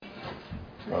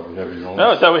Probably have your own.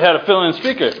 No, I thought we had a fill-in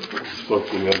speaker.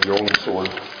 Supposed to have your own sword.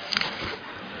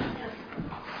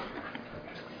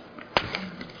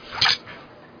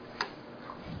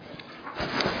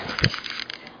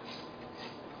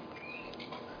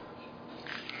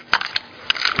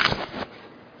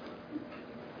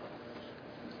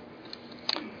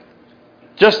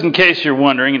 Just in case you're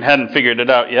wondering and hadn't figured it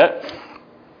out yet,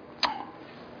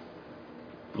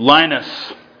 Linus,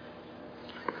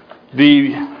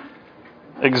 the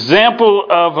example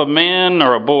of a man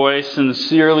or a boy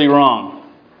sincerely wrong,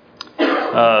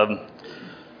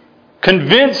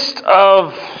 convinced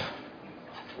of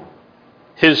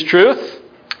his truth,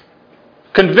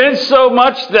 convinced so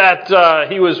much that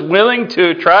he was willing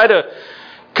to try to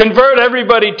convert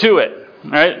everybody to it,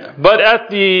 right? But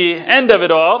at the end of it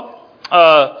all,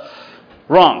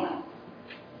 wrong.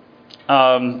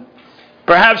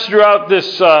 Perhaps throughout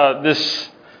this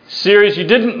series you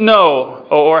didn't know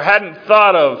or hadn't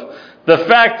thought of the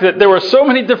fact that there were so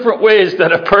many different ways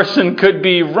that a person could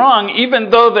be wrong, even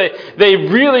though they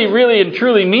really, really and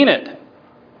truly mean it.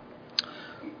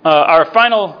 Our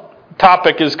final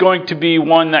topic is going to be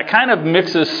one that kind of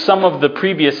mixes some of the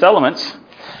previous elements.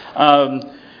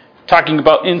 Talking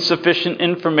about insufficient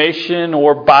information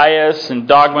or bias and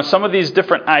dogma, some of these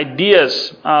different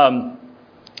ideas.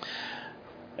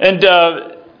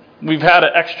 We've had an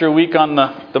extra week on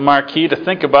the marquee to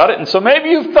think about it. And so maybe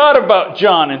you've thought about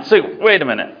John and say, wait a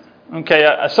minute.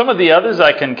 Okay, some of the others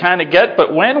I can kind of get,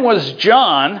 but when was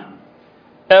John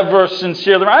ever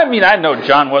sincerely wrong? I mean, I know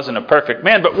John wasn't a perfect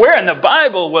man, but where in the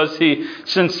Bible was he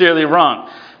sincerely wrong?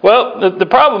 Well, the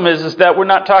problem is that we're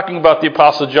not talking about the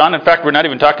Apostle John. In fact, we're not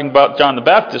even talking about John the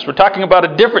Baptist. We're talking about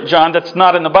a different John that's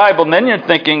not in the Bible. And then you're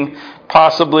thinking,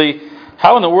 possibly,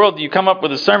 how in the world do you come up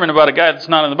with a sermon about a guy that's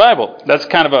not in the Bible? That's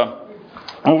kind of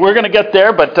we're going to get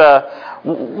there, but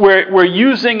we're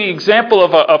using the example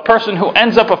of a person who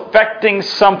ends up affecting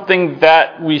something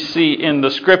that we see in the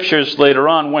Scriptures later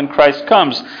on when Christ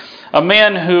comes. A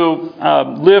man who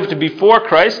lived before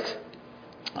Christ.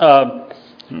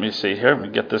 Let me see here. Let me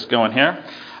get this going here.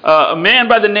 A man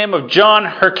by the name of John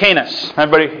Hyrcanus.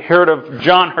 Everybody heard of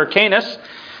John Hyrcanus?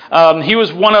 He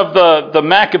was one of the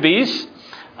Maccabees,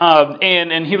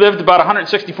 and he lived about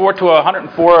 164 to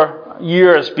 104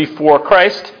 years before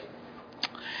Christ.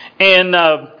 And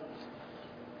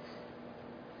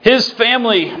his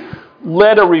family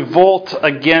led a revolt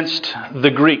against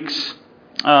the Greeks.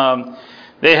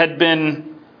 They had been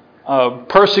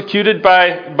persecuted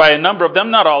by a number of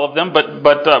them, not all of them,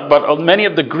 but many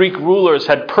of the Greek rulers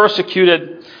had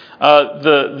persecuted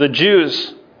the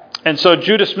Jews. And so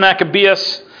Judas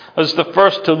Maccabeus was the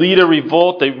first to lead a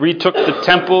revolt. They retook the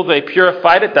temple, they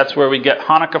purified it. That's where we get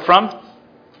Hanukkah from.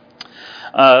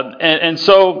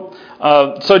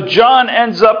 So John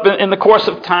ends up in the course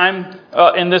of time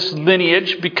in this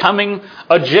lineage becoming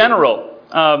a general,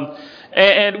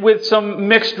 and with some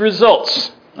mixed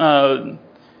results.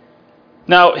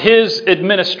 Now, his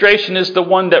administration is the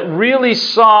one that really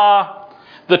saw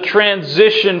the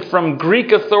transition from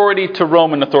Greek authority to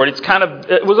Roman authority.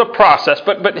 It was a process,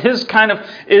 but his kind of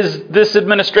is this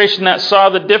administration that saw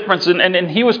the difference,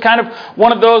 and he was kind of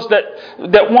one of those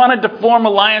that wanted to form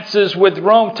alliances with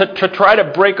Rome to try to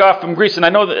break off from Greece. And I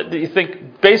know that you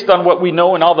think, based on what we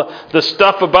know and all the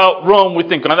stuff about Rome, we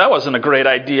think, no, that wasn't a great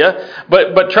idea.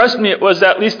 But trust me, it was,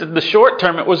 at least in the short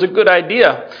term, it was a good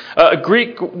idea.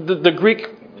 The Greek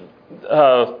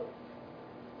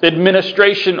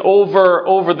administration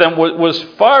over them was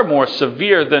far more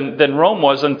severe than Rome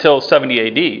was until 70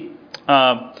 AD.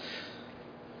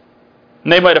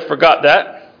 They might have forgot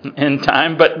that in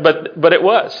time, but it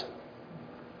was.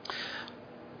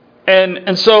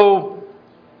 And so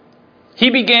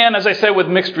he began, as I said, with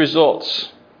mixed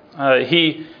results.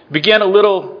 He began a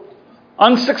little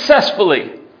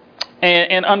unsuccessfully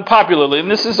and unpopularly. And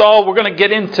this is all, we're going to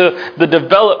get into the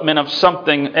development of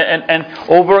something and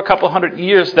over a couple hundred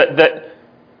years that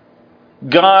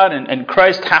God and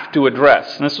Christ have to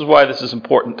address. And this is why this is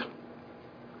important.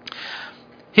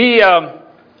 He led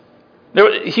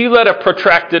a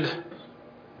protracted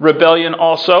rebellion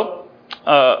also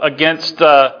against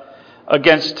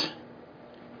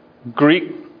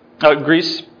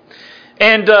Greece,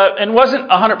 and wasn't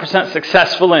 100%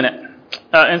 successful in it.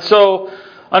 And so,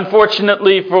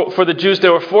 unfortunately for the Jews, they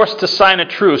were forced to sign a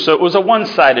truce. So it was a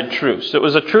one-sided truce. It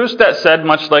was a truce that said,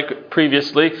 much like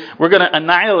previously, we're going to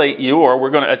annihilate you, or we're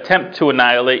going to attempt to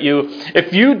annihilate you,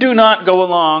 if you do not go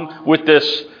along with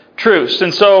this truce.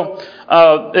 And so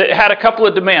it had a couple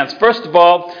of demands. First of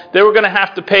all, they were going to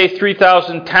have to pay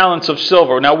 3,000 talents of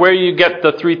silver. Now, where do you get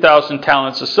the 3,000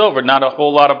 talents of silver? Not a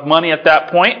whole lot of money at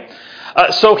that point.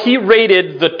 So he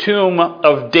raided the tomb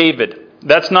of David.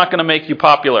 That's not going to make you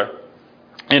popular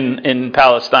in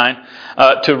Palestine,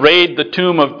 to raid the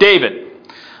tomb of David.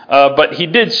 But he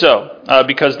did so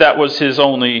because that was his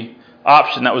only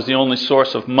option. That was the only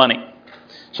source of money.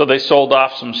 So they sold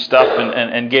off some stuff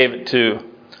and gave it to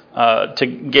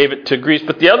Greece.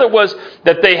 But the other was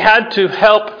that they had to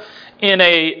help in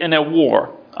a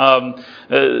war.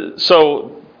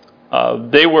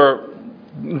 They were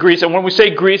Greece, and when we say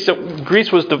Greece,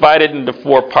 Greece was divided into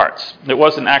 4 parts. It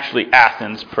wasn't actually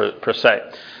Athens per se.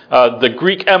 The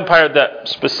Greek Empire that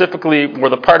specifically, or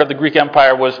the part of the Greek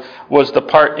Empire was the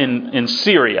part in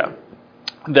Syria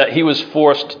that he was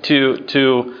forced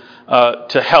to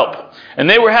help. And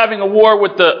they were having a war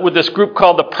with this group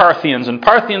called the Parthians. And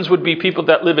Parthians would be people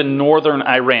that live in northern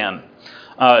Iran,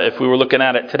 if we were looking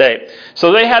at it today.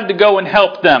 So they had to go and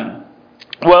help them.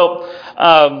 Well,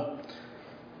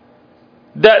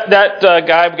 that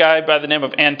guy by the name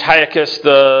of Antiochus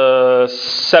the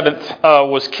Seventh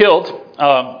was killed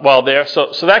while there.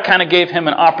 So that kind of gave him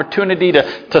an opportunity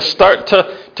to start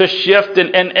to shift,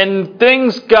 and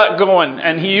things got going.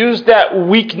 And he used that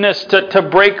weakness to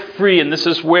break free. And this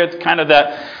is where kind of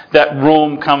that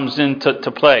Rome comes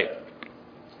into play.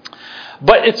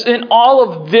 But it's in all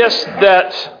of this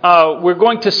that we're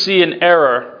going to see an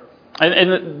error.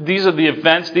 And these are the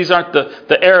events. These aren't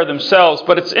the error themselves.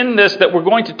 But it's in this that we're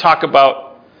going to talk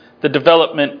about the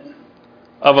development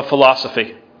of a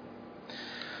philosophy.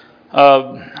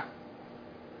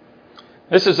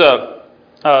 This is we're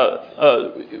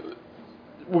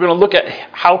going to look at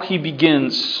how he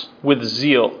begins with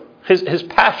zeal, his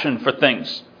passion for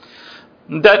things.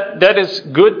 That is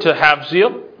good to have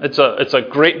zeal. It's a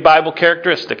great Bible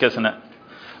characteristic, isn't it?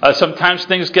 Sometimes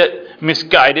things get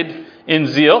misguided in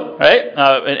zeal, right?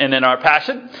 And in our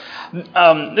passion.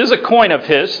 There's a coin of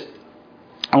his.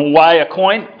 And why a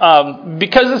coin?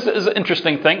 Because this is an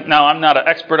interesting thing. Now, I'm not an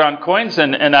expert on coins,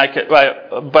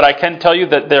 but I can tell you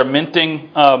that their minting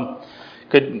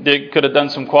they could have done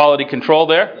some quality control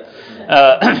there.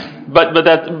 But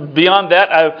that beyond that,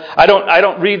 I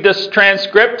don't read this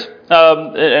transcript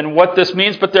and what this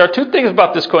means. But there are 2 things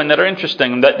about this coin that are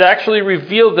interesting that actually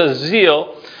reveal the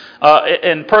zeal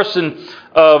in person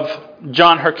of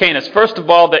John Hyrcanus. First of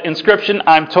all, the inscription,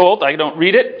 I'm told, I don't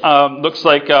read it, looks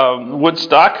like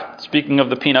Woodstock. Speaking of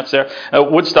the peanuts there,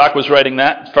 Woodstock was writing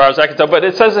that, as far as I can tell. But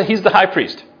it says that he's the high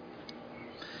priest.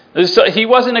 So he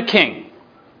wasn't a king.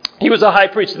 He was a high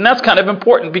priest. And that's kind of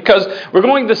important because we're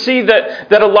going to see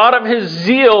that a lot of his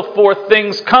zeal for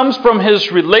things comes from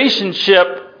his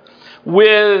relationship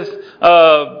with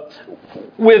the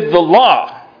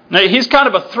law. Now, he's kind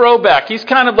of a throwback. He's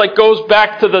kind of like goes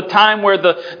back to the time where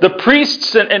the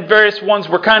priests and various ones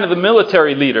were kind of the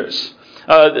military leaders.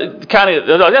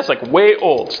 That's like way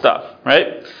old stuff,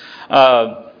 right?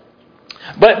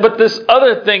 But this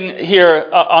other thing here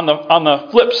on the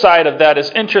flip side of that is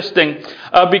interesting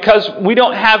because we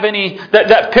don't have any.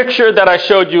 That picture that I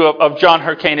showed you of John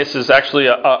Hyrcanus is actually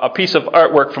a piece of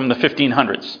artwork from the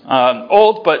 1500s.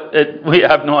 Old, but we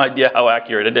have no idea how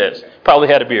accurate it is. Probably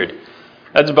had a beard.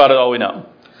 That's about all we know.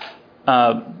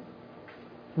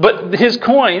 But his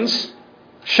coins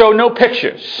show no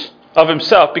pictures of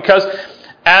himself because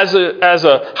as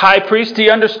a high priest, he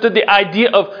understood the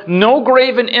idea of no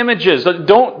graven images.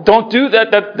 Don't do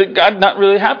that. That God's not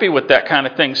really happy with that kind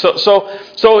of thing.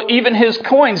 So even his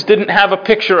coins didn't have a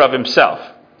picture of himself.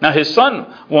 Now his son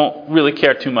won't really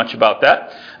care too much about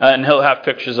that, and he'll have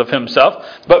pictures of himself.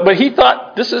 But he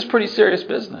thought this is pretty serious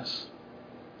business.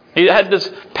 He had this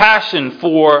passion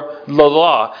for the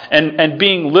law and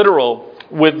being literal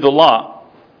with the law.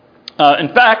 In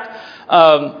fact,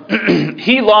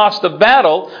 he lost a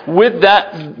battle with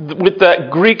that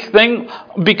Greek thing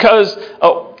because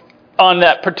on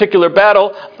that particular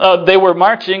battle they were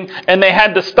marching and they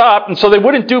had to stop, and so they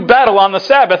wouldn't do battle on the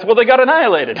Sabbath. Well, they got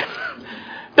annihilated.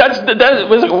 That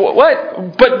was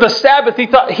what? But the Sabbath, he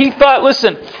thought,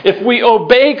 listen, if we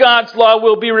obey God's law,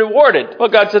 we'll be rewarded. Well,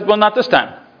 God said, well, not this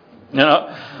time.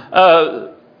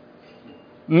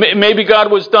 Maybe God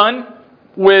was done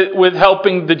with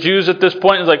helping the Jews at this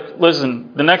point. It's like,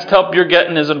 listen, the next help you're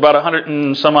getting is in about 100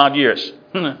 and some odd years.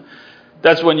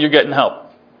 That's when you're getting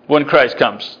help, when Christ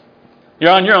comes.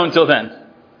 You're on your own till then.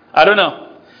 I don't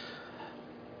know.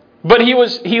 But he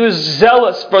was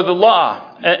zealous for the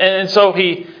law, and so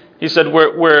he said,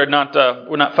 we're not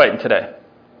fighting today.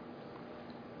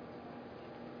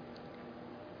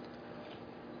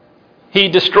 He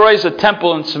destroys a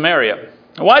temple in Samaria.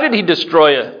 Why did he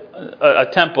destroy a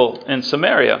temple in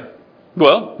Samaria?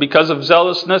 Well, because of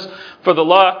zealousness for the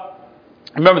law.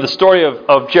 Remember the story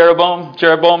of Jeroboam?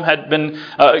 Jeroboam had been,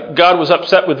 God was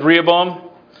upset with Rehoboam.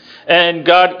 And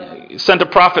God sent a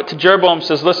prophet to Jeroboam and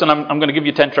says, listen, I'm going to give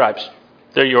you 10 tribes.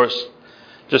 They're yours.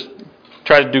 Just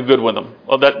try to do good with them.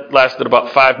 Well, that lasted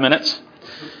about 5 minutes.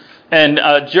 And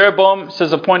Jeroboam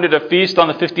says appointed a feast on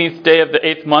the 15th day of the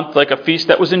 8th month, like a feast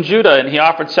that was in Judah. And he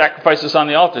offered sacrifices on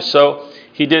the altar. So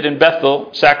he did in Bethel,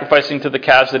 sacrificing to the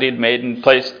calves that he had made, and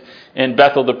placed in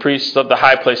Bethel the priests of the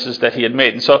high places that he had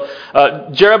made. And so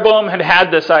Jeroboam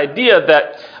had this idea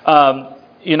that,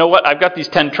 you know what, I've got these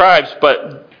 10 tribes,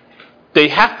 but they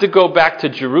have to go back to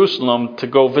Jerusalem to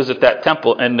go visit that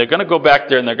temple. And they're going to go back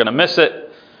there and they're going to miss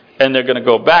it. And they're going to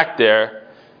go back there.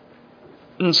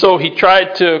 And so he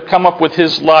tried to come up with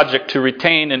his logic to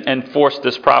retain and force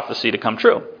this prophecy to come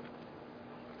true.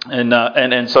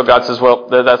 And so God says, well,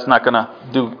 that's not going to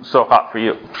do so hot for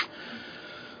you.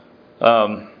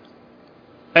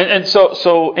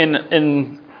 So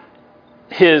in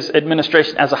his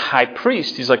administration as a high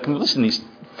priest, he's like, listen, these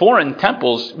foreign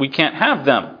temples, we can't have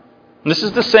them. And this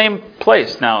is the same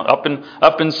place now, up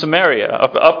in Samaria,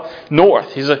 up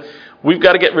north. He's like, we've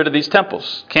got to get rid of these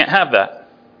temples. Can't have that.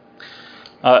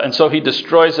 And so he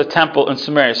destroys a temple in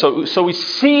Samaria. So we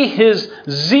see his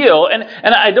zeal, and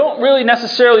I don't really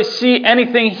necessarily see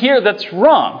anything here that's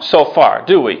wrong so far,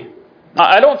 do we?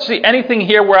 I don't see anything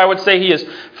here where I would say he is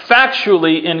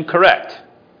factually incorrect.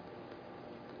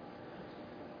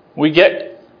 We get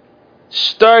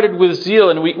started with zeal,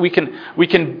 and we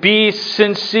can be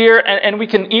sincere, and we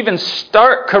can even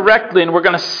start correctly, and we're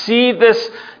going to see this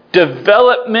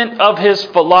development of his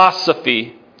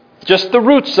philosophy, just the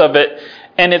roots of it,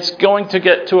 and it's going to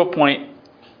get to a point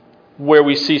where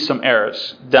we see some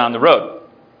errors down the road.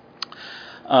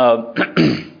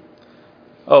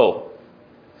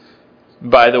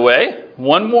 By the way,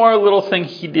 one more little thing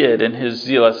he did in his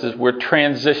zeal as we're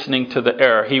transitioning to the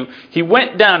error. He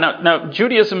went down. Now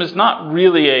Judaism is not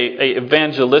really a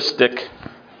evangelistic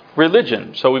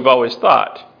religion, so we've always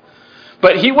thought.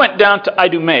 But he went down to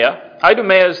Idumea.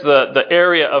 Idumea is the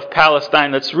area of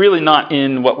Palestine that's really not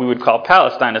in what we would call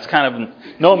Palestine. It's kind of in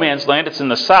no man's land. It's in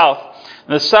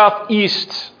the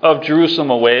southeast of Jerusalem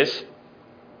a ways.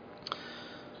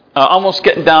 Almost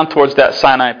getting down towards that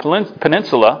Sinai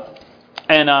Peninsula.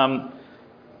 And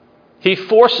he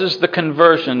forces the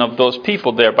conversion of those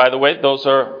people there. By the way, those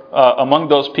are among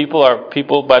those people are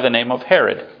people by the name of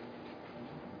Herod.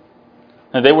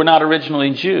 And they were not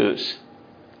originally Jews.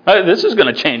 This is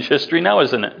going to change history now,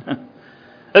 isn't it?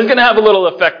 It's going to have a little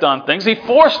effect on things. He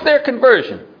forced their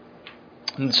conversion.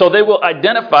 And so they will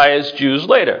identify as Jews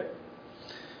later.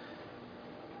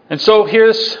 And so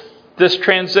here's this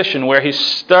transition where he's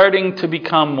starting to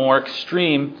become more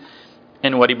extreme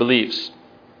in what he believes.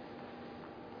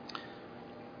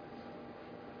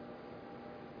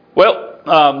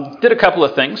 Well, did a couple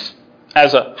of things.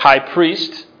 As a high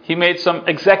priest, he made some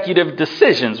executive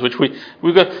decisions, which we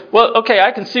go, well, okay,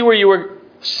 I can see where you were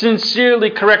sincerely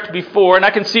correct before, and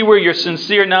I can see where you're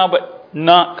sincere now, but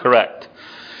not correct.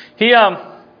 He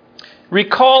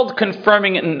recalled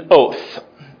confirming an oath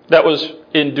that was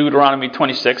in Deuteronomy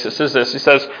 26. It says this. It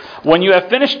says, when you have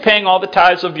finished paying all the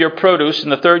tithes of your produce in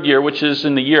the 3rd year, which is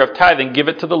in the year of tithing, give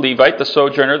it to the Levite, the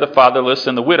sojourner, the fatherless,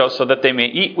 and the widow, so that they may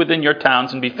eat within your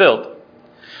towns and be filled.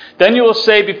 Then you will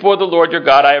say before the Lord your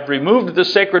God, I have removed the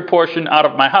sacred portion out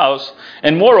of my house,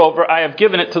 and moreover, I have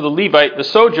given it to the Levite, the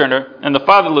sojourner, and the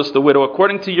fatherless, the widow,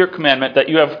 according to your commandment that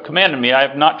you have commanded me. I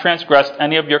have not transgressed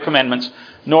any of your commandments,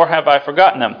 nor have I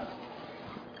forgotten them.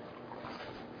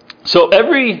 So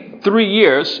every 3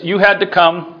 years, you had to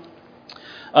come,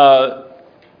 I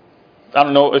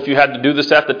don't know if you had to do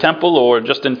this at the temple or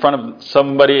just in front of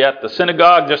somebody at the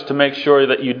synagogue just to make sure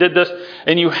that you did this,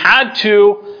 and you had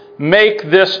to make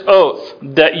this oath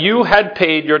that you had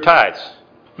paid your tithes.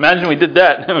 Imagine we did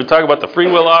that. We talk about the free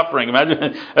will offering.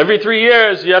 Imagine every 3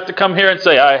 years you have to come here and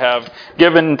say, I have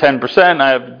given 10%, I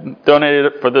have donated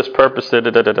it for this purpose. Right?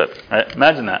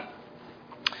 Imagine that.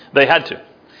 They had to.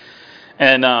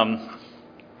 And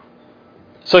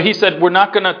so he said, we're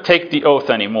not going to take the oath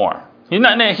anymore. He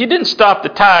didn't stop the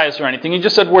tithes or anything. He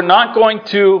just said, we're not going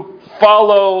to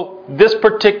follow this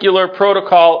particular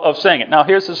protocol of saying it. Now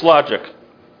here's his logic.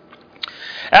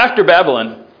 After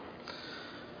Babylon,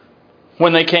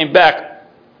 when they came back,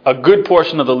 a good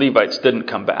portion of the Levites didn't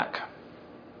come back.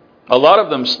 A lot of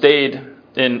them stayed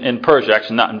in Persia,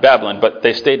 actually not in Babylon, but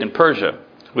they stayed in Persia,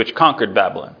 which conquered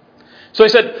Babylon. So he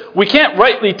said, we can't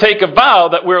rightly take a vow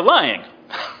that we're lying.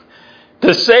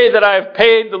 To say that I've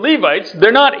paid the Levites,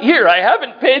 they're not here. I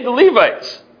haven't paid the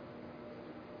Levites.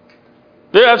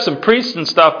 They have some priests and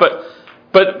stuff,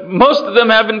 but most of them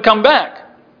haven't come back.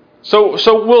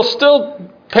 So we'll still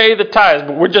pay the tithes,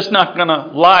 but we're just not going to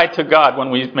lie to God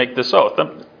when we make this oath.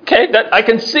 Okay, that I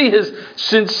can see his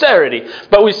sincerity.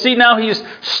 But we see now he's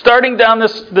starting down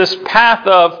this path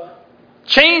of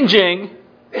changing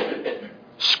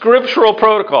scriptural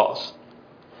protocols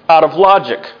out of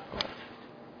logic.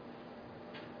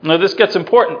 Now this gets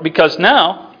important because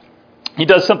now he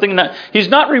does something that he's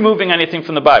not removing anything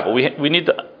from the Bible. We need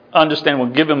to understand, we'll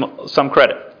give him some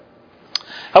credit.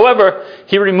 However,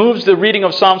 he removes the reading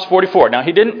of Psalms 44. Now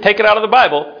he didn't take it out of the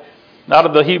Bible, out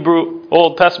of the Hebrew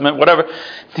Old Testament, whatever.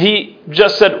 He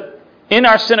just said, in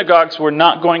our synagogues we're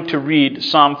not going to read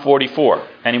Psalm 44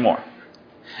 anymore.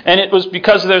 And it was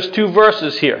because there's two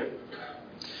verses here.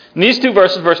 And these two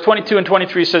verses, verse 22 and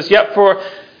 23, says, "Yet for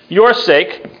your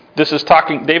sake," this is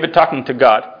David talking to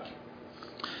God,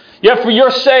 "Yet for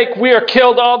your sake we are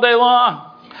killed all day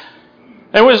long.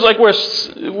 It was like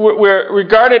we're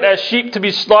regarded as sheep to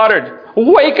be slaughtered.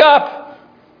 Wake up!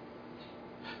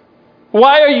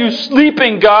 Why are you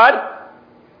sleeping, God?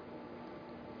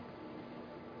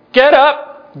 Get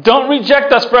up! Don't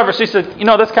reject us forever." So he said,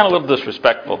 that's kind of a little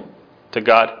disrespectful to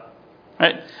God.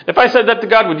 Right? If I said that to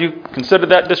God, would you consider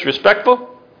that disrespectful?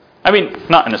 I mean,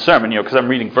 not in a sermon, because I'm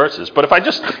reading verses. But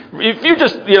if you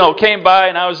just came by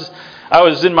and I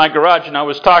was in my garage and I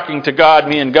was talking to God,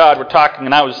 me and God were talking,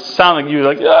 and I was sounding you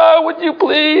like, "Oh, would you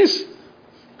please?"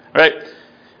 Right?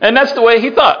 And that's the way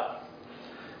he thought.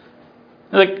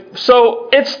 So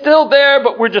it's still there,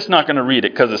 but we're just not going to read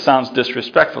it because it sounds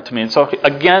disrespectful to me. And so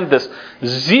again, this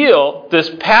zeal, this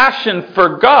passion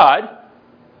for God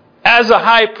as a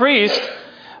high priest,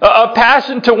 a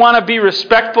passion to want to be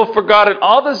respectful for God, and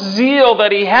all the zeal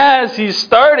that he has, he's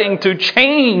starting to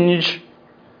change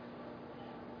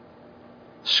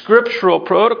scriptural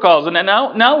protocols. And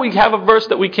now we have a verse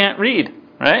that we can't read,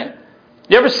 right?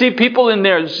 You ever see people in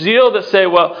their zeal that say,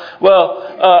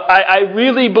 I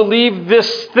really believe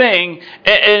this thing,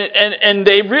 and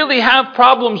they really have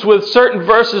problems with certain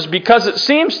verses because it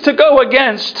seems to go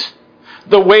against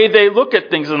the way they look at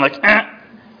things, and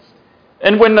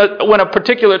And when a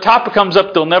particular topic comes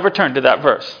up, they'll never turn to that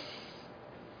verse,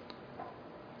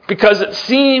 because it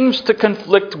seems to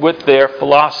conflict with their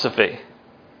philosophy.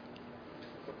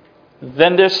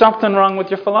 Then there's something wrong with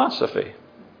your philosophy.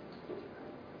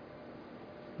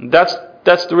 That's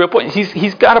the real point.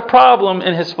 He's got a problem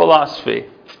in his philosophy.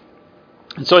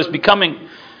 And so it's becoming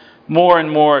more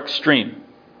and more extreme.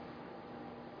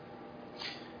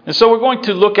 And so we're going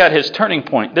to look at his turning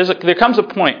point. There comes a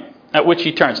point at which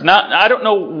he turns. Now, I don't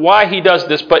know why he does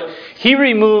this, but he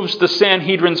removes the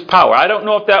Sanhedrin's power. I don't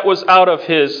know if that was out of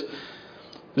his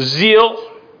zeal,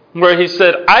 where he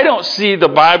said, I don't see the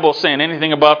Bible saying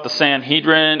anything about the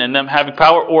Sanhedrin and them having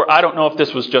power, or I don't know if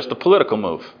this was just a political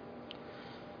move.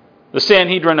 The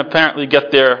Sanhedrin apparently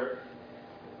get their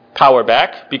power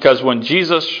back, because when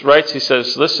Jesus writes, he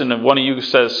says, listen, if one of you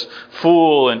says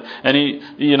fool, and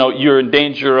you're in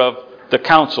danger of the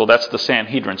council, that's the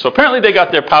Sanhedrin. So apparently they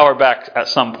got their power back at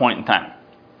some point in time.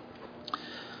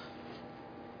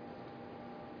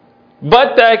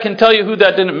 But I can tell you who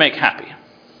that didn't make happy.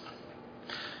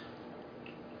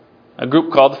 A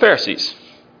group called the Pharisees.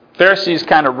 Pharisees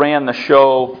kind of ran the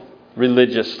show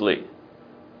religiously.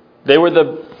 They were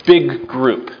the big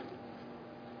group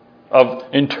of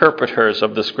interpreters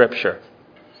of the Scripture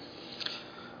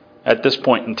at this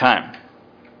point in time.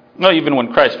 Well, even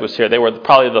when Christ was here, they were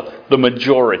probably the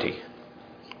majority.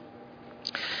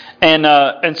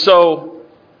 And so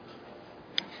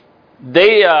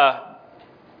they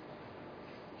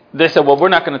said, well, we're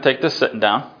not going to take this sitting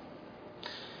down.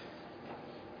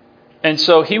 And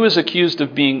so he was accused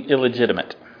of being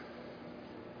illegitimate.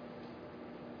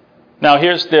 Now,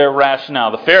 here's their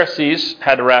rationale. The Pharisees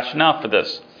had a rationale for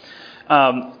this.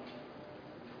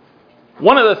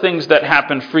 One of the things that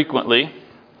happened frequently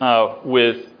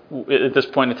at this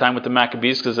point in time with the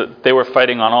Maccabees, because they were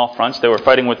fighting on all fronts. They were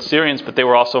fighting with Syrians, but they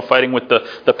were also fighting with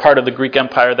the part of the Greek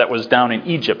Empire that was down in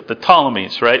Egypt, the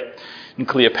Ptolemies, right? And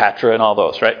Cleopatra and all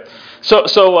those, right?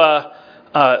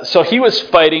 So he was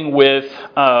fighting with,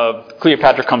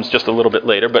 Cleopatra comes just a little bit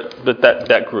later, but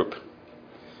that group.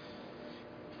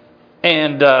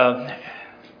 And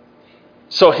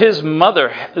so his mother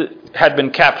had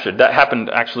been captured. That happened,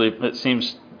 actually, it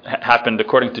seems, happened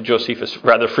according to Josephus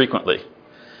rather frequently.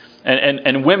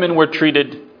 And women were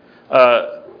treated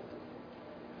to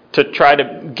try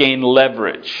to gain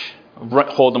leverage,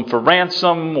 hold them for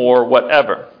ransom or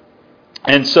whatever.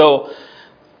 And so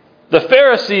the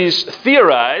Pharisees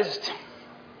theorized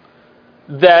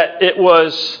that it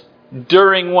was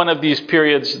during one of these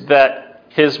periods that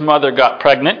his mother got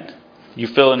pregnant, you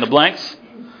fill in the blanks,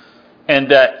 and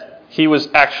that he was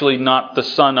actually not the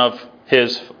son of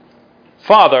his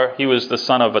father, he was the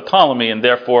son of a Ptolemy, and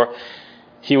therefore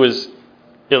he was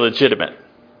illegitimate,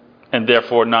 and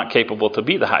therefore not capable to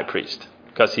be the high priest,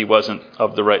 because he wasn't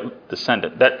of the right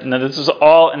descendant. Now this is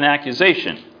all an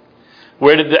accusation.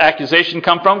 Where did the accusation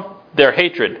come from? Their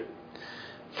hatred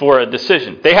for a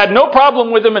decision. They had no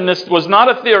problem with him, and this was not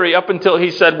a theory up until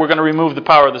he said, we're going to remove the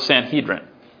power of the Sanhedrin.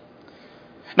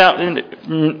 Now,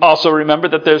 also remember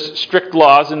that there's strict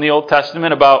laws in the Old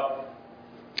Testament about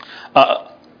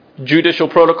judicial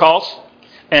protocols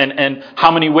and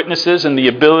how many witnesses and the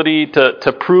ability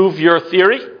to prove your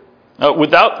theory.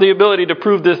 Without the ability to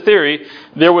prove the theory,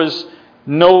 there was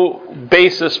no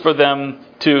basis for them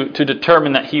to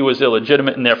determine that he was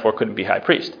illegitimate and therefore couldn't be high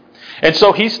priest. And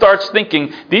so he starts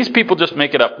thinking, these people just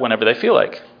make it up whenever they feel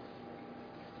like.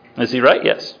 Is he right?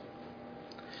 Yes.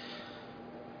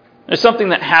 There's something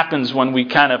that happens when we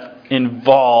kind of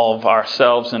involve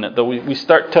ourselves in it, though we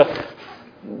start to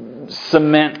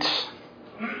cement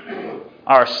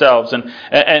ourselves, and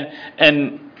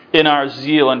in our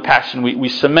zeal and passion, we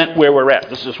cement where we're at.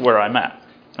 This is where I'm at.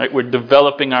 Right? We're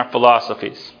developing our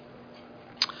philosophies.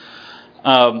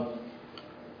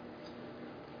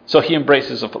 So he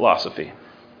embraces a philosophy.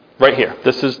 Right here.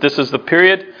 This is the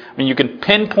period when you can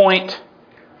pinpoint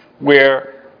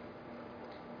where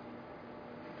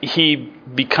he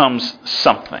becomes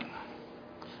something.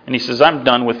 And he says, I'm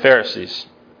done with Pharisees.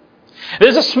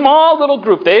 There's a small little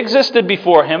group. They existed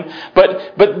before him,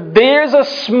 but there's a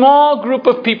small group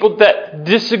of people that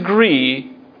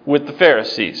disagree with the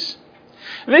Pharisees.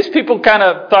 And these people kind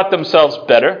of thought themselves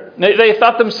better. They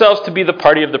thought themselves to be the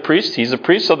party of the priest. He's a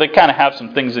priest, so they kind of have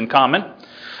some things in common.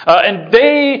 And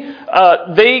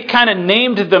they kind of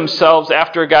named themselves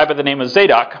after a guy by the name of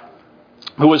Zadok,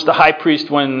 who was the high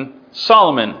priest when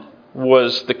Solomon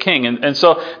was the king. And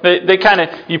so they kind of,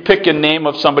 you pick a name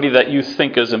of somebody that you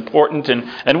think is important,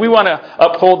 and we want to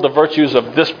uphold the virtues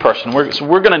of this person. So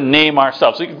we're going to name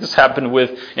ourselves. This happened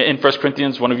in 1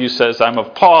 Corinthians, one of you says, I'm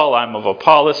of Paul, I'm of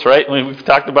Apollos, right? We've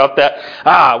talked about that.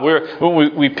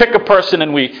 We pick a person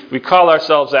and we call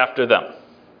ourselves after them.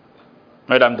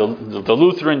 Right? I'm the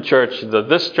Lutheran church,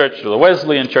 this church, the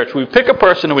Wesleyan church. We pick a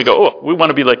person and we go, we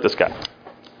want to be like this guy.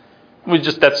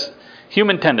 That's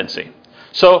human tendency.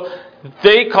 So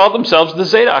they called themselves the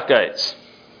Zadokites.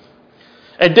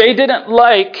 And they didn't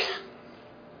like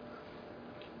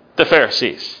the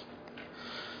Pharisees.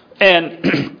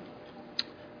 And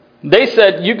they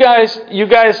said, you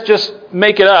guys just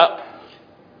make it up.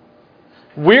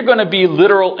 We're going to be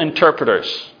literal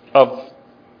interpreters of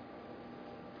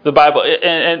the Bible.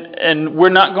 And we're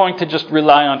not going to just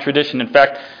rely on tradition. In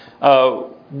fact,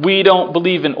 we don't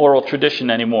believe in oral tradition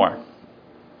anymore.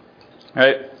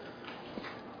 Right?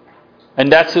 And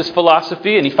that's his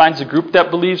philosophy, and he finds a group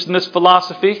that believes in this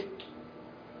philosophy.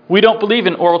 We don't believe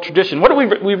in oral tradition. What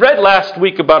did we read last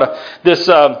week about these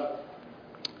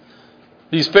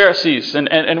Pharisees,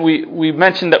 and we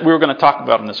mentioned that we were going to talk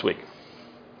about them this week.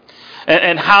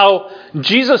 And how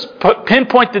Jesus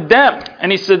pinpointed them,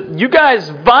 and he said, you guys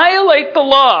violate the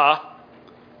law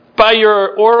by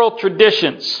your oral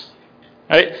traditions.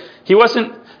 Right? He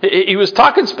was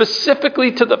talking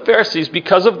specifically to the Pharisees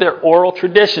because of their oral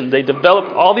tradition. They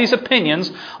developed all these opinions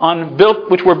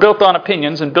which were built on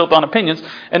opinions,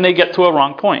 and they get to a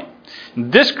wrong point.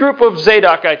 This group of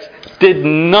Zadokites did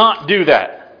not do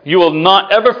that. You will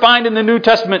not ever find in the New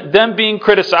Testament them being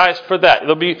criticized for that.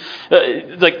 They'll be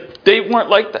they weren't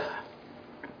like that.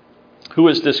 Who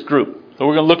is this group? So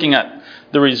we're looking at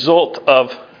the result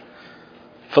of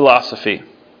philosophy.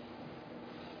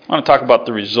 I want to talk about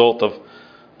the result of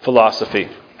philosophy.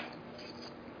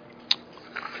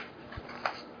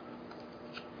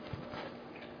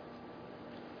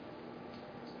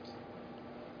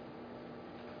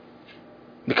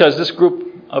 Because this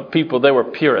group of people, they were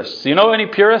purists. You know any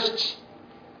purists?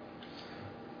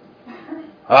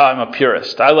 I'm a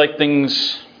purist. I like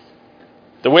things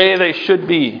the way they should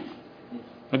be.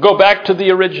 We go back to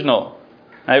the original.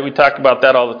 Right? We talk about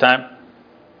that all the time.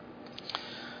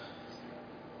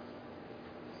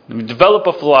 We develop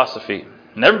a philosophy.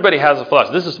 And everybody has a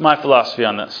philosophy. This is my philosophy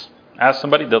on this. Ask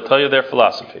somebody, they'll tell you their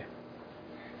philosophy.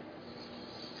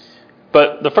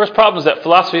 But the first problem is that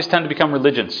philosophies tend to become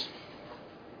religions.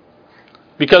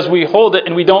 Because we hold it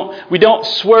and we don't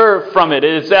swerve from it.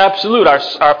 It's absolute.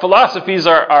 Our philosophies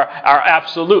are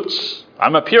absolutes.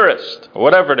 I'm a purist, or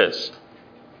whatever it is.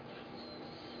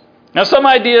 Now some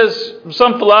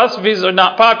philosophies are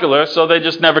not popular, so they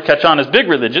just never catch on as big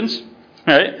religions.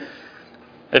 Right?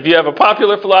 If you have a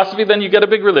popular philosophy, then you get a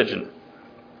big religion.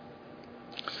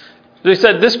 They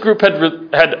said this group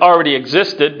had already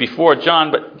existed before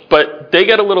John, but but they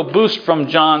get a little boost from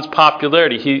John's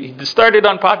popularity. He started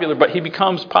unpopular, but he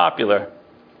becomes popular.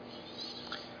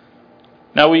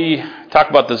 Now we talk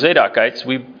about the Zadokites.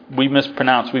 We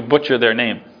mispronounce, we butcher their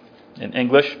name in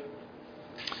English.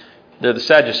 They're the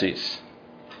Sadducees.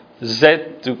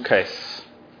 Zadducees.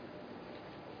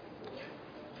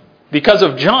 Because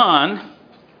of John,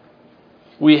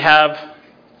 we have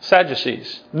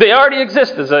Sadducees. They already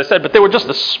exist, as I said, but they were just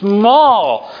a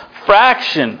small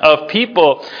fraction of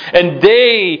people. And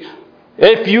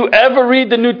if you ever read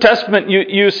the New Testament,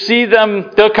 you see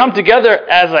them, they'll come together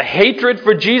as a hatred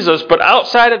for Jesus, but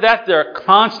outside of that, they're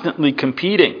constantly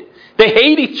competing. They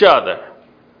hate each other.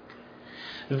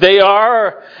 They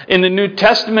are, in the New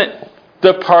Testament,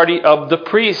 the party of the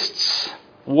priests.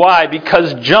 Why?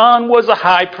 Because John was a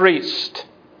high priest.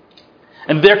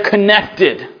 And they're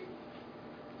connected.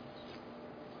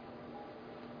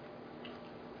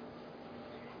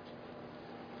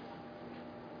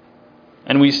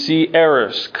 And we see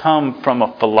errors come from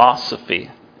a philosophy.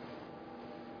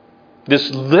 This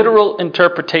literal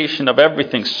interpretation of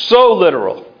everything, so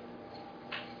literal.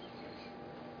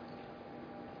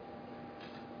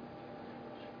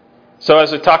 So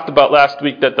as I talked about last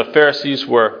week, that the Pharisees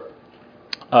were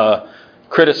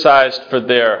criticized for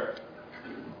their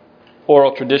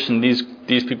oral tradition. These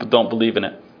people don't believe in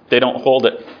it. They don't hold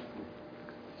it.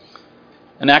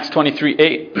 In Acts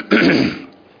 23:8,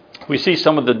 we see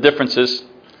some of the differences.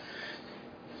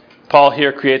 Paul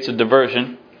here creates a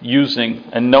diversion using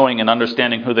and knowing and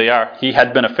understanding who they are. He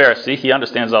had been a Pharisee. He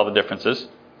understands all the differences.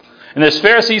 And there's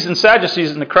Pharisees and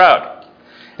Sadducees in the crowd.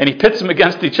 And he pits them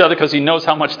against each other because he knows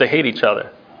how much they hate each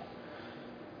other.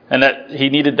 And that he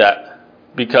needed that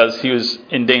because he was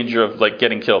in danger of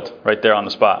getting killed right there on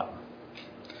the spot.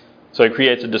 So he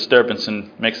creates a disturbance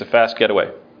and makes a fast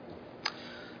getaway.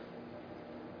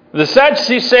 The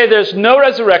Sadducees say there's no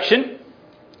resurrection,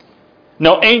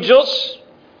 no angels,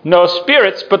 no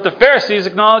spirits, but the Pharisees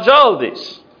acknowledge all of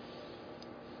these.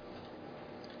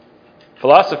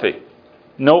 Philosophy.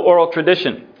 No oral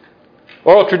tradition.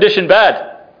 Oral tradition bad.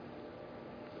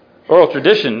 Oral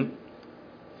tradition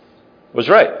was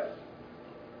right.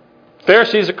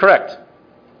 Pharisees are correct.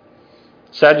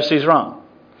 Sadducees wrong.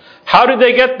 How did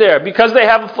they get there? Because they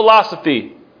have a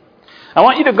philosophy. I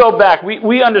want you to go back.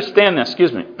 We understand this.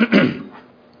 Excuse me.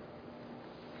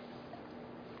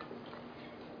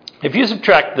 If you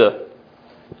subtract the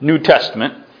New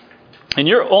Testament, and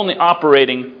you're only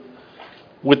operating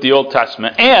with the Old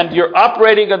Testament, and you're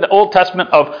operating in the Old Testament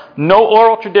of no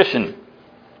oral tradition,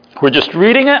 we're just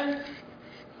reading it,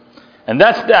 and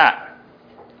that's that.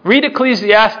 Read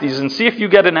Ecclesiastes and see if you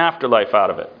get an afterlife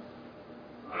out of it.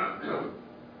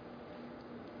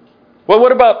 Well,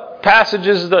 what about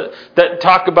passages that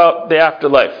talk about the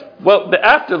afterlife? Well, the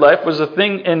afterlife was a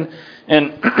thing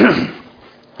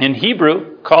in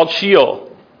Hebrew called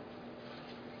Sheol.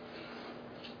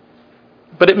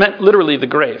 But it meant literally the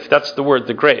grave. That's the word,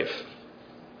 the grave.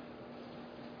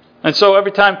 And so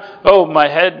every time, my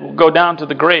head will go down to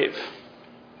the grave.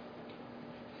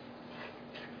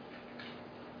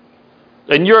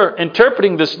 And you're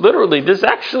interpreting this literally. This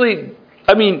actually,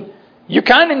 you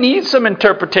kind of need some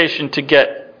interpretation to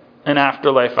get an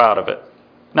afterlife out of it.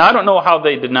 Now, I don't know how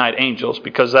they denied angels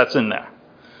because that's in there.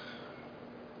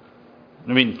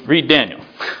 Read Daniel.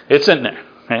 It's in there.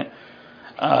 Right?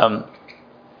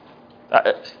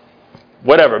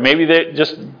 Whatever. Maybe they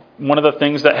just, one of the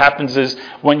things that happens is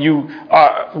when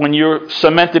you're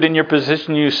cemented in your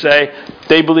position, you say,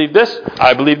 they believe this,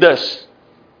 I believe this.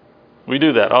 We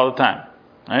do that all the time.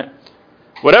 Right?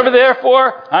 Whatever they're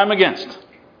for, I'm against.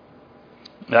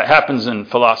 That happens in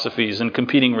philosophies and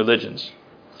competing religions.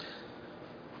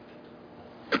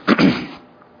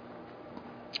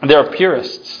 There are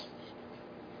purists.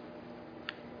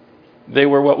 They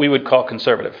were what we would call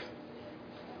conservative.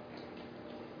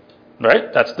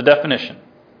 Right? That's the definition.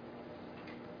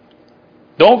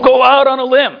 Don't go out on a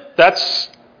limb. That's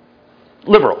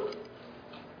liberal.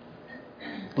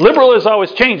 Liberal is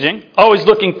always changing, always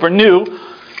looking for new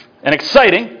and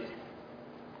exciting.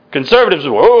 Conservatives,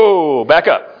 whoa, back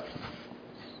up.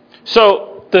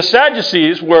 So the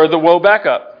Sadducees were the whoa, back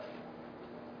up.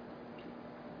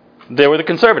 They were the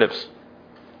conservatives.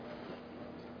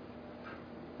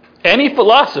 Any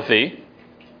philosophy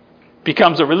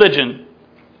becomes a religion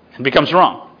and becomes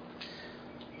wrong.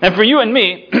 And for you and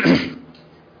me,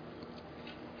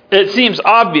 it seems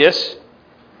obvious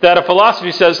that a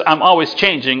philosophy says I'm always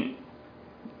changing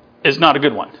is not a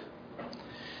good one.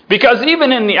 Because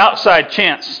even in the outside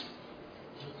chance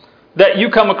that you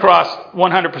come across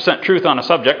 100% truth on a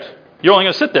subject, you're only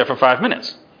going to sit there for 5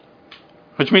 minutes.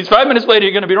 Which means 5 minutes later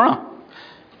you're going to be wrong.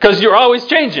 Because you're always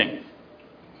changing.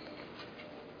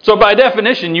 So by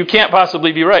definition, you can't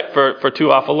possibly be right for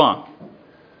too awful long.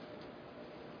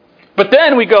 But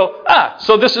then we go,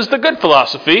 so this is the good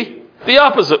philosophy, the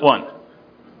opposite one.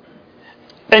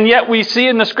 And yet we see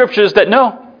in the scriptures that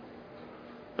no,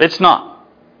 it's not.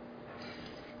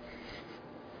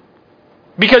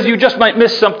 Because you just might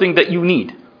miss something that you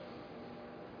need.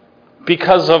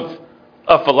 Because of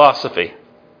a philosophy.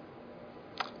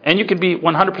 And you can be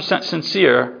 100%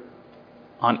 sincere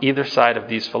on either side of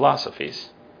these philosophies.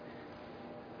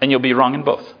 And you'll be wrong in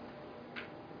both.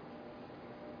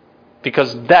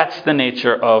 Because that's the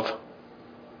nature of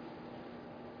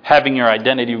having your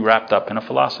identity wrapped up in a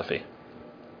philosophy.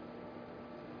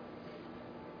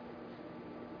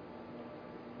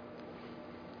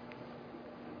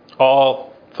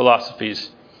 All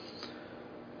philosophies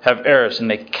have errors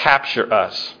and they capture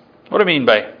us. What do I mean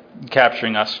by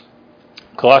capturing us?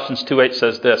 Colossians 2:8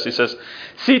 says this. He says,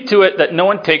 "See to it that no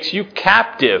one takes you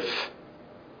captive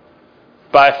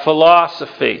by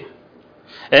philosophy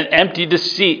and empty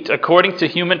deceit, according to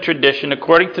human tradition,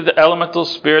 according to the elemental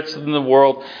spirits in the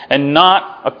world, and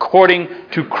not according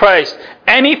to Christ."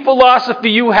 Any philosophy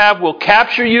you have will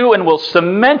capture you and will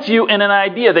cement you in an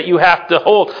idea that you have to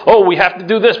hold. Oh, we have to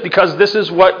do this because this is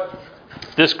what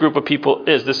this group of people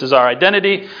is. This is our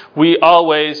identity. We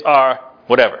always are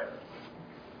whatever.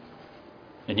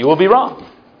 And you will be wrong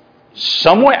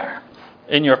somewhere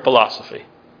in your philosophy.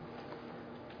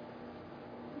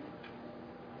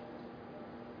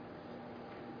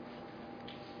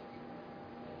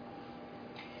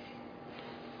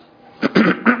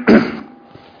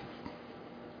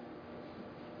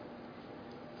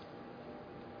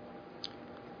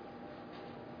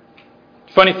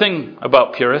 Funny thing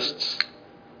about purists.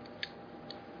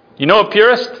 You know a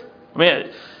purist?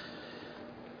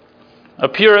 A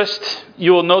purist,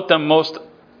 you will note them most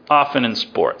often in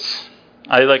sports.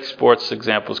 I like sports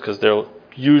examples because they're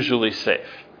usually safe.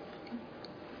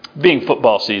 Being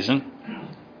football season,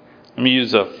 let me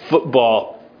use a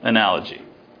football analogy.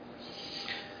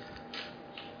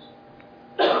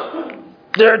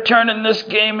 They're turning this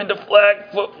game into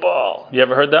flag football. You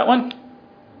ever heard that one?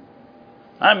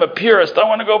 I'm a purist. I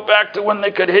want to go back to when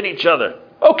they could hit each other.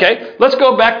 Okay, let's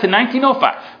go back to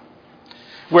 1905,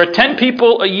 where 10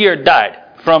 people a year died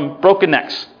from broken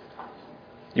necks.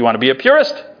 You want to be a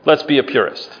purist? Let's be a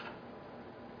purist.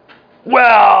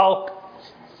 Well,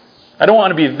 I don't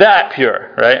want to be that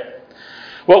pure, right?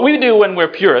 What we do when we're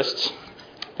purists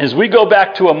is we go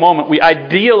back to a moment, we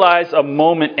idealize a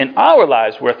moment in our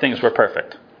lives where things were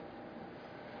perfect.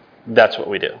 That's what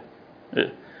we do.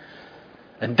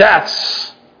 And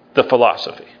that's the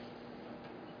philosophy.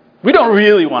 We don't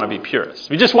really want to be purists.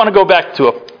 We just want to go back to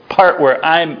a part where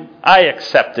I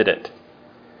accepted it.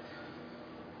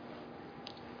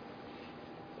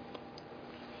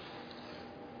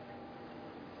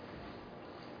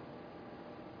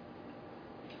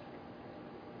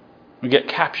 We get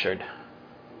captured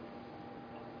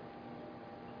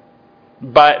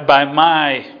by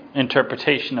my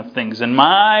interpretation of things and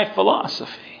my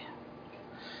philosophy.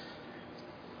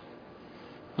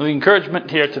 The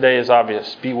encouragement here today is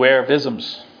obvious. Beware of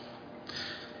isms.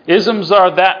 Isms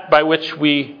are that by which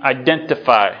we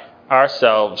identify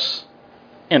ourselves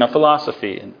in a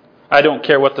philosophy. And I don't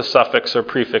care what the suffix or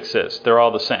prefix is. They're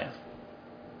all the same.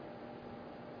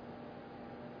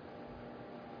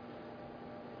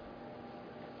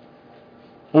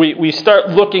 We start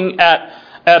looking at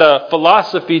a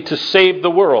philosophy to save the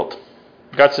world.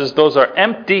 God says those are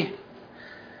empty.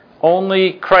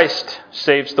 Only Christ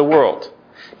saves the world.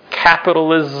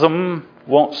 Capitalism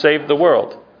won't save the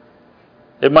world.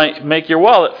 It might make your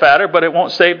wallet fatter, but it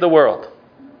won't save the world.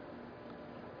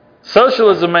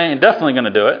 Socialism ain't definitely going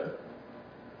to do it.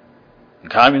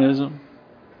 And communism,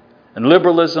 and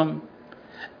liberalism,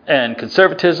 and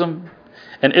conservatism,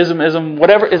 and ism,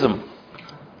 whatever ism,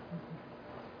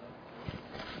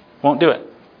 won't do it.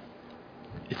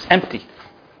 It's empty.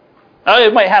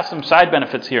 It might have some side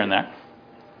benefits here and there,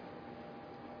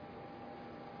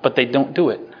 but they don't do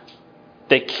it.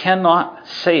 They cannot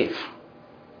save.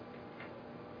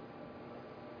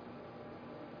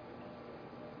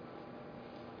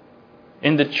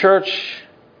 And the church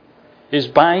is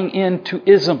buying into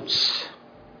isms.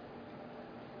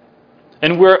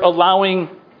 And we're allowing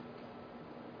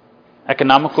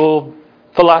economical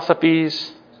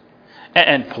philosophies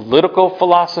and political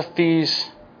philosophies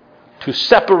to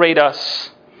separate us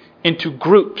into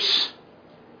groups.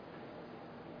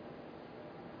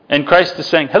 And Christ is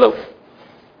saying, hello,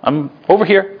 I'm over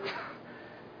here.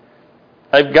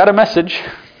 I've got a message.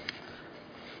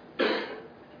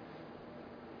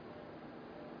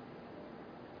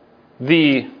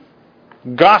 The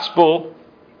gospel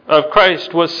of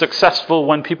Christ was successful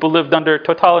when people lived under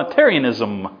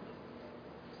totalitarianism.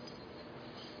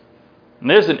 And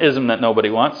there's an ism that nobody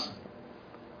wants.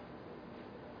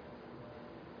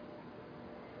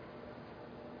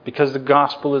 Because the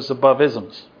gospel is above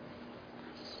isms.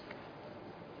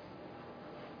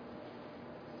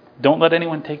 Don't let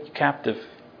anyone take you captive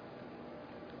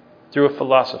through a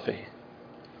philosophy,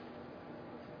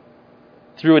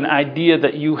 through an idea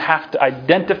that you have to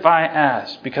identify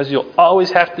as, because you'll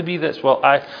always have to be this. Well,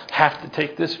 I have to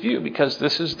take this view because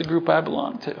this is the group I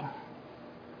belong to.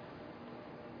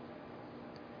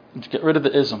 Let's get rid of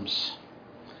the isms.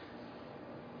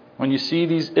 When you see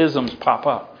these isms pop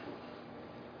up,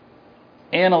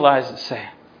 analyze it, say,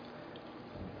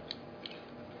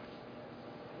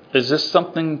 is this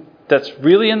something that's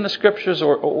really in the scriptures,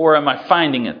 or am I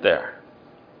finding it there?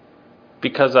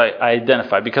 Because I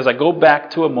identify, because I go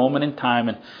back to a moment in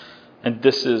time and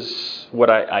this is what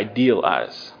I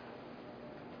idealize.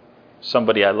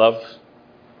 Somebody I love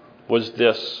was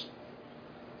this.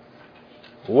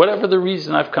 Whatever the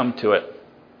reason I've come to it,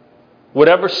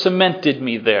 whatever cemented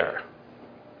me there.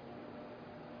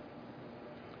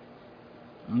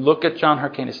 Look at John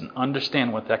Hyrcanus and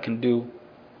understand what that can do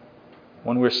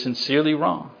when we're sincerely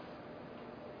wrong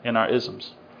in our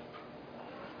isms.